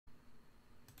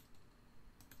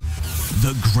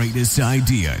The greatest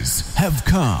ideas have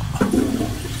come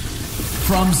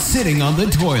from sitting on the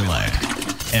toilet.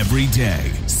 Every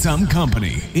day, some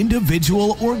company,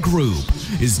 individual, or group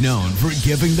is known for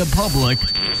giving the public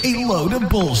a load of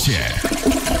bullshit.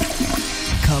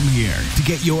 Come here to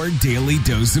get your daily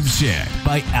dose of shit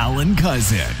by Alan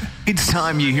Cousin. It's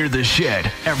time you hear the shit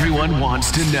everyone wants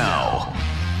to know.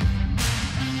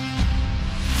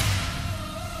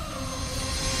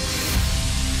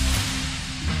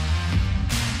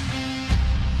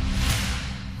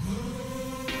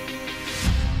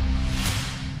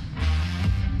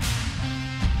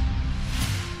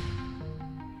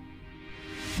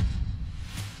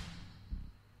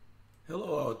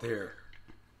 Hello out there,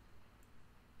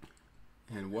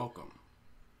 and welcome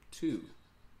to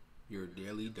your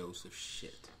daily dose of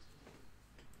shit.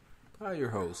 By your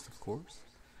host, of course,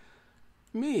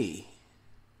 me,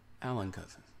 Alan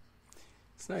Cousin.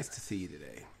 It's nice to see you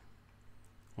today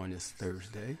on this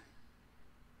Thursday.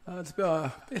 It's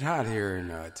a bit hot here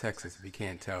in Texas, if you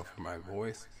can't tell from my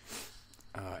voice.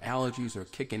 Allergies are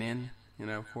kicking in,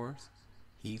 of course.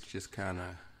 Heat's just kind of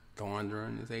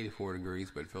thundering. It's 84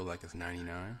 degrees, but it feels like it's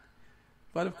 99.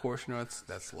 But of course,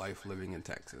 that's life living in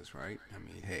Texas, right? I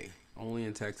mean, hey, only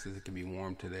in Texas it can be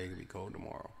warm today, it can be cold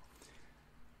tomorrow.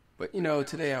 But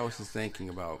today I was just thinking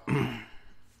about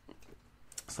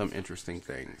some interesting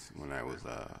things when I was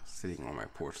sitting on my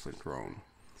porcelain throne.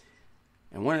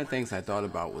 And one of the things I thought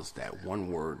about was that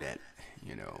one word that,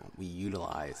 we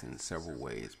utilize in several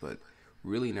ways, but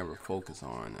really never focus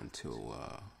on until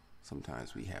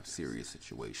sometimes we have serious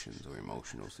situations or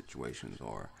emotional situations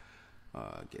or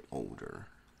get older.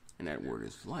 And that word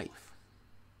is life.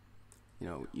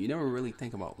 You never really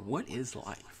think about what is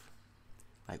life?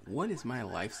 Like, what is my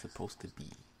life supposed to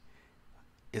be?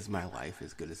 Is my life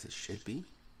as good as it should be?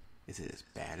 Is it as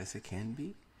bad as it can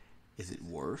be? Is it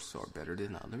worse or better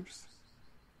than others?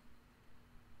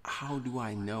 How do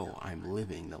I know I'm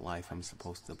living the life I'm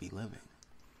supposed to be living?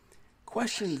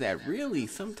 Questions that really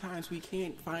sometimes we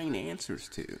can't find answers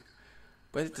to.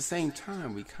 But at the same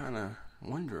time, we kind of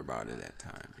wonder about it at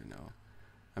times,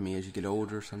 I mean, as you get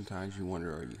older, sometimes you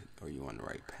wonder, are you on the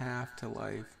right path to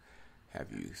life? Have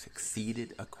you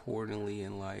succeeded accordingly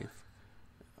in life?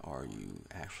 Are you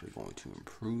actually going to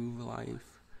improve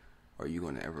life? Are you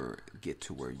going to ever get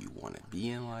to where you want to be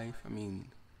in life? I mean,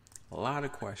 a lot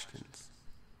of questions.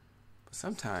 But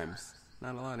sometimes,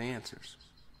 not a lot of answers.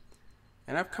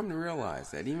 And I've come to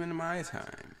realize that even in my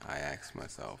time, I ask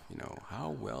myself, how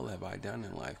well have I done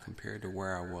in life compared to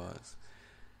where I was?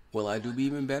 Will I do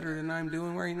even better than I'm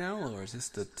doing right now? Or is this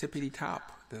the tippity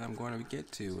top that I'm going to get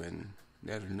to and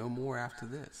there's no more after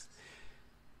this?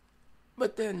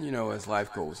 But then, as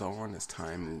life goes on, as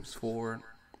time moves forward,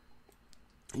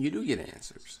 you do get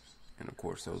answers. And of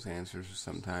course, those answers are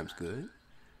sometimes good.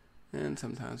 And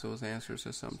sometimes those answers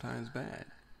are sometimes bad.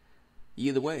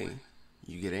 Either way,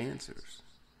 you get answers.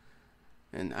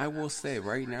 And I will say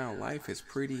right now, life is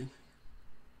pretty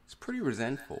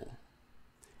resentful.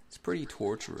 It's pretty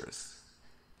torturous.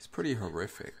 It's pretty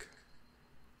horrific.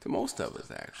 To most of us,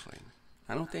 actually.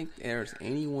 I don't think there's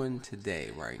anyone today,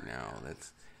 right now,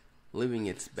 that's living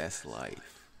its best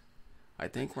life. I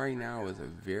think right now is a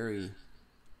very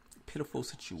pitiful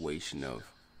situation of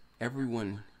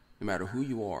everyone, no matter who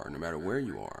you are, no matter where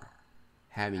you are,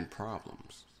 having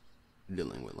problems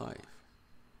dealing with life.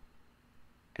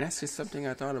 And that's just something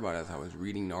I thought about as I was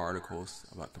reading the articles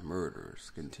about the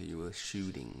murders, continuous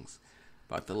shootings,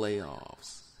 about the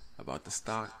layoffs, about the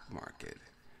stock market,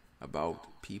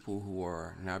 about people who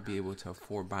are not be able to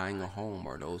afford buying a home,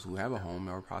 or those who have a home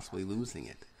are possibly losing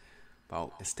it,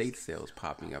 about estate sales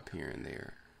popping up here and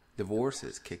there,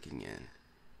 divorces kicking in,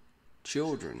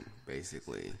 children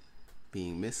basically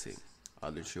being missing,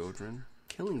 other children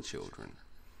killing children,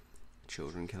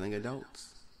 children killing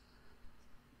adults,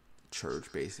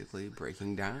 church basically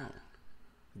breaking down,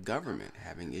 government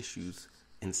having issues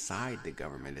inside the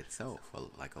government itself,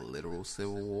 like a literal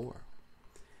civil war.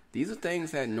 These are things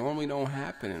that normally don't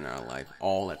happen in our life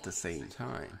all at the same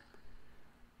time.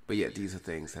 But yet these are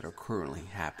things that are currently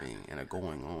happening and are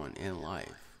going on in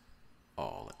life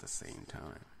all at the same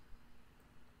time.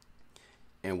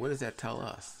 And what does that tell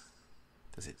us?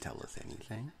 Does it tell us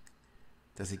anything?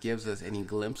 Does it give us any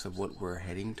glimpse of what we're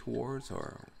heading towards,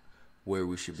 or where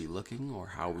we should be looking, or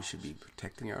how we should be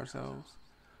protecting ourselves?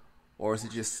 Or is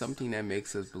it just something that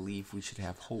makes us believe we should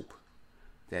have hope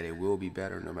that it will be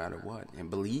better no matter what, and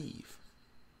believe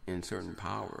in certain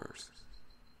powers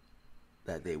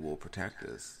that they will protect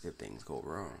us if things go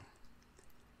wrong?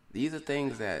 These are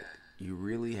things that you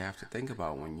really have to think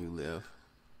about when you live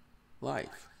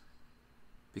life.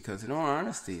 Because in all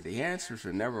honesty, the answers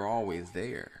are never always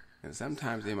there. And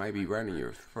sometimes they might be right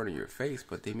in front of your face,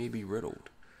 but they may be riddled.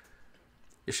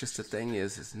 It's just the thing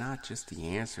is, it's not just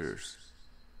the answers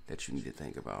that you need to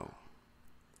think about,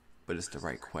 but it's the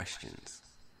right questions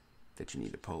that you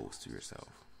need to pose to yourself.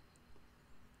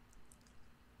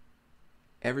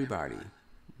 Everybody,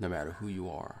 no matter who you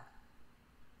are,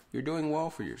 you're doing well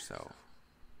for yourself.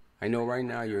 I know right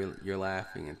now you're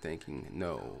laughing and thinking,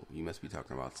 no, you must be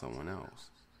talking about someone else.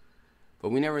 But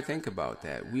we never think about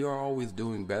that. We are always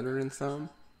doing better than some,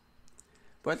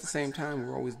 but at the same time,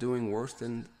 we're always doing worse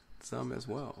than some as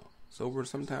well. So we're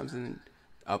sometimes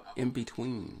up in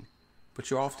between. But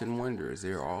you often wonder, is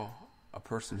there a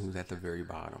person who's at the very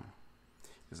bottom?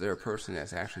 Is there a person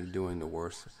that's actually doing the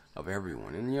worst of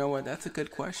everyone? And you know what? That's a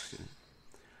good question,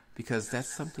 because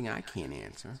that's something I can't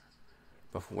answer.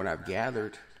 But from what I've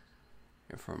gathered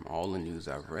and from all the news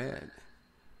I've read,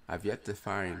 I've yet to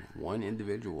find one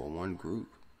individual, one group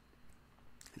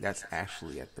that's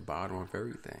actually at the bottom of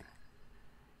everything.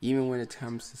 Even when it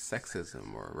comes to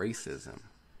sexism or racism,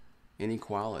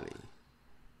 inequality,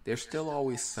 there's still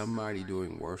always somebody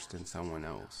doing worse than someone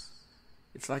else.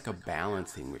 It's like a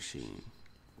balancing machine,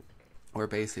 where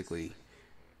basically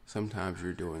sometimes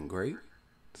you're doing great,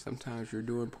 sometimes you're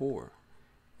doing poor,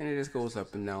 and it just goes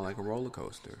up and down like a roller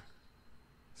coaster.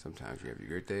 Sometimes you have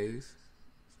your good days,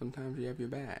 sometimes you have your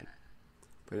bad.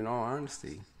 But in all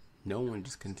honesty, no one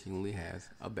just continually has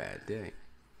a bad day.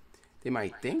 They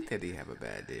might think that they have a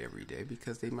bad day every day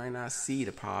because they might not see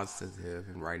the positive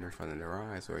and right in front of their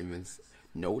eyes, or even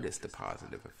notice the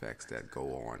positive effects that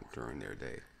go on during their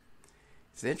day.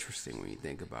 It's interesting when you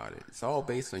think about it. It's all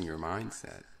based on your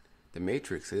mindset. The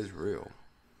Matrix is real.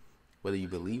 Whether you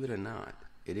believe it or not,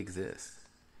 it exists.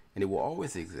 And it will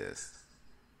always exist,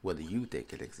 whether you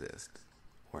think it exists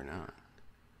or not.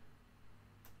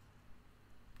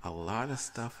 A lot of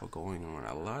stuff are going on.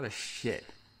 A lot of shit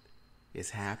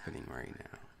is happening right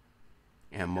now.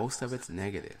 And most of it's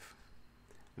negative.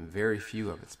 And very few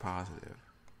of it's positive.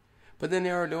 But then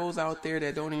there are those out there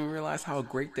that don't even realize how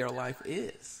great their life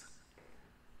is,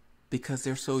 because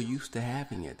they're so used to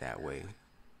having it that way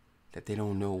that they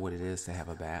don't know what it is to have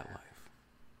a bad life.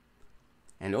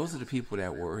 And those are the people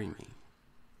that worry me.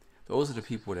 Those are the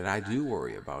people that I do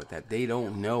worry about, that they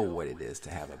don't know what it is to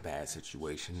have a bad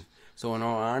situation. So in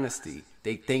all honesty,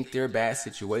 they think their bad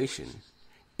situation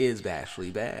is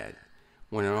actually bad,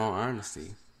 when in all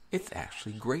honesty, it's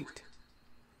actually great.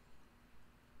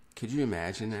 Could you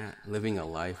imagine that? Living a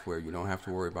life where you don't have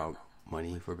to worry about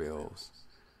money for bills,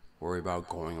 worry about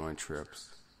going on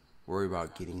trips, worry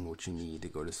about getting what you need to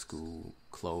go to school,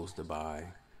 clothes to buy,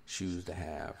 shoes to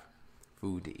have,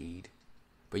 food to eat.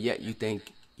 But yet you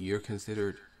think you're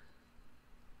considered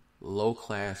low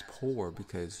class poor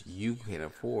because you can't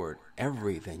afford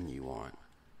everything you want.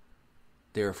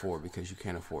 Therefore, because you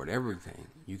can't afford everything,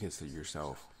 you consider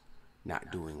yourself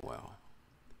not doing well.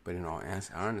 But in all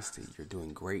honesty, you're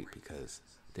doing great, because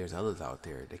there's others out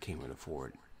there that can't even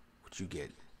afford what you get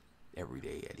every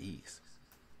day at ease.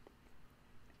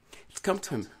 It's come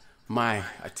to my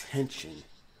attention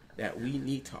that we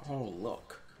need to all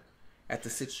look at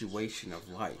the situation of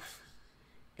life.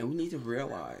 And we need to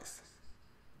realize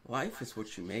life is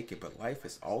what you make it, but life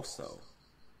is also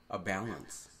a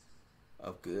balance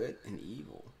of good and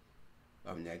evil,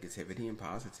 of negativity and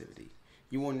positivity.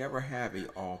 You will never have an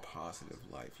all positive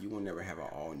life. You will never have an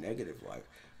all negative life.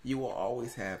 You will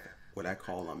always have what I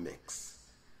call a mix.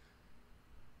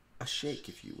 A shake,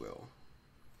 if you will.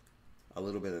 A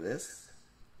little bit of this,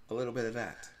 a little bit of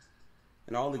that.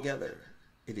 And all together,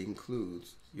 it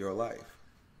includes your life.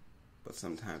 But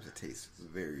sometimes it tastes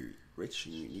very rich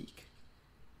and unique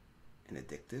and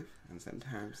addictive. And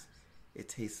sometimes it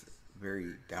tastes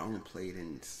very downplayed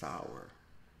and sour,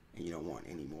 and you don't want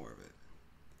any more of it.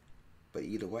 But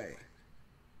either way,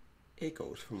 it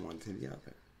goes from one to the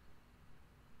other.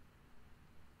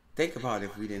 Think about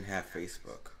if we didn't have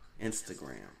Facebook,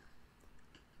 Instagram,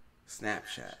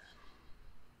 Snapchat,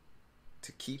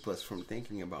 to keep us from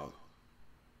thinking about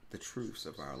the truths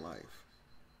of our life,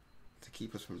 to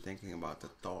keep us from thinking about the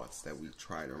thoughts that we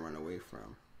try to run away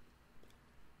from,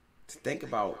 to think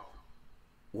about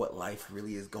what life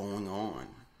really is going on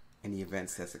and the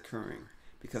events that's occurring.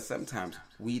 Because sometimes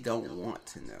we don't want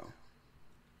to know.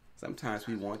 Sometimes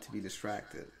we want to be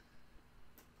distracted.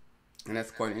 And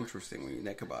that's quite interesting when you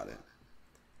think about it,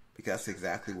 because that's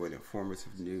exactly what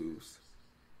informative news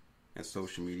and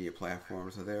social media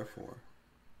platforms are there for.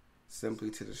 Simply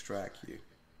to distract you.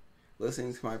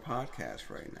 Listening to my podcast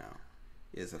right now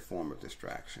is a form of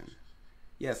distraction.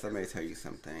 Yes, I may tell you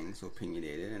some things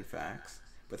opinionated and facts,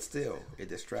 but still, it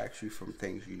distracts you from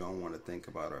things you don't want to think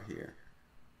about or hear.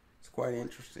 It's quite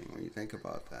interesting when you think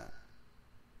about that.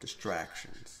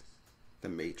 distractions, the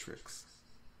matrix,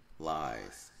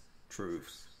 lies,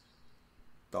 truths,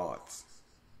 thoughts,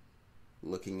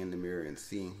 looking in the mirror and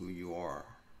seeing who you are,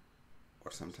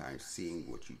 or sometimes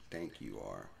seeing what you think you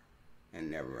are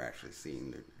and never actually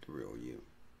seeing the real you.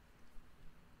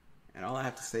 And all I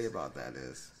have to say about that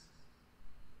is,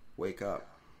 wake up.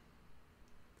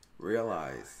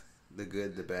 Realize the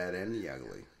good, the bad, and the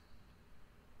ugly.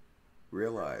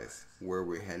 Realize where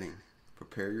we're heading.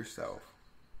 Prepare yourself.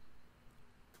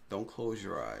 Don't close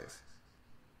your eyes.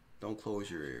 Don't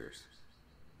close your ears.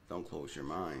 Don't close your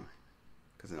mind.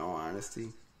 Because in all honesty,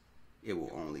 it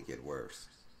will only get worse.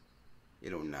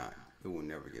 It'll not. It will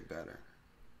never get better.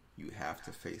 You have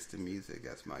to face the music,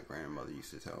 as my grandmother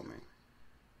used to tell me.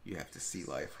 You have to see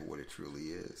life for what it truly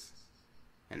is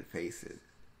and face it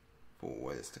for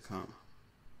what is to come.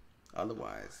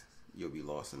 Otherwise, you'll be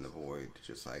lost in the void,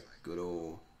 just like good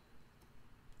old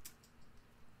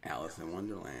Alice in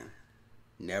Wonderland,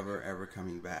 never ever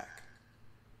coming back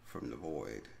from the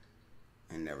void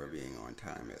and never being on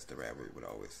time, as the rabbit would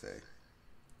always say,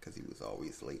 because he was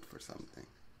always late for something.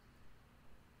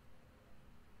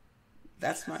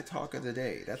 That's my talk of the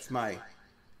day. That's my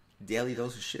daily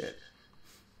dose of shit.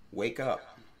 Wake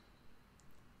up.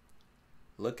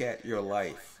 Look at your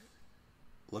life.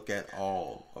 Look at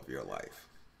all of your life.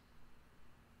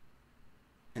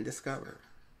 And discover,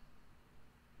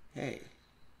 hey,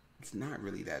 it's not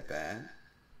really that bad.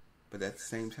 But at the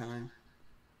same time,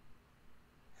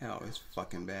 hell, it's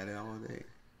fucking bad all day.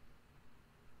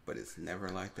 But it's never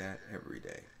like that every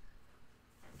day.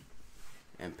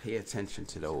 And pay attention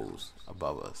to those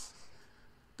above us,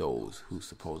 those who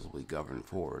supposedly govern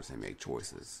for us and make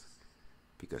choices.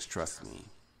 Because trust me,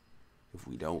 if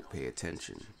we don't pay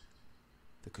attention,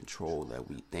 the control that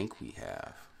we think we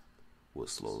have will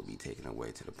slowly be taken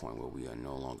away to the point where we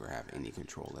no longer have any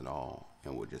control at all,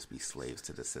 and we'll just be slaves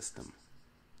to the system,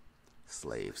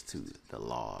 slaves to the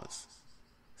laws,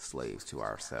 slaves to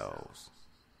ourselves.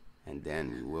 And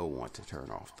then we will want to turn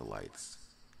off the lights,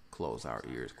 close our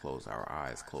ears, close our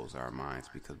eyes, close our minds,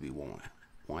 because we won't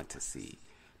want to see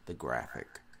the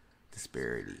graphic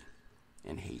disparity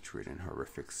and hatred and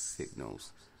horrific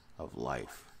signals of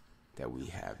life that we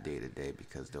have day to day,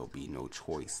 because there'll be no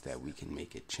choice that we can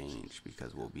make it change,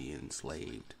 because we'll be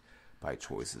enslaved by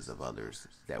choices of others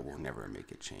that will never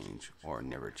make it change or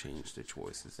never change the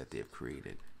choices that they've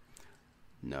created.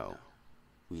 No,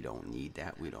 we don't need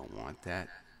that. We don't want that.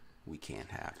 We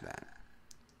can't have that.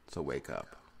 So wake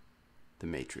up. The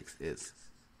Matrix is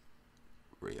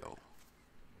real.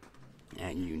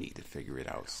 And you need to figure it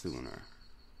out sooner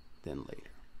than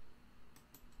later.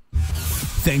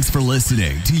 Thanks for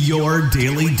listening to your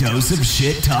Daily Dose of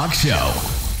Shit Talk Show.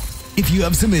 If you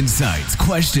have some insights,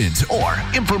 questions, or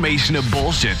information of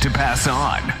bullshit to pass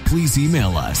on, please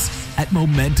email us at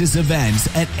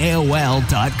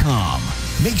momentousevents@aol.com.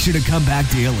 Make sure to come back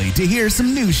daily to hear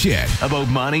some new shit about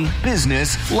money,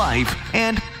 business, life,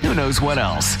 and who knows what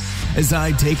else, as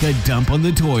I take a dump on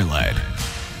the toilet.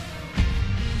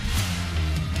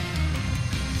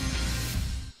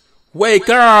 Wake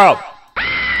up!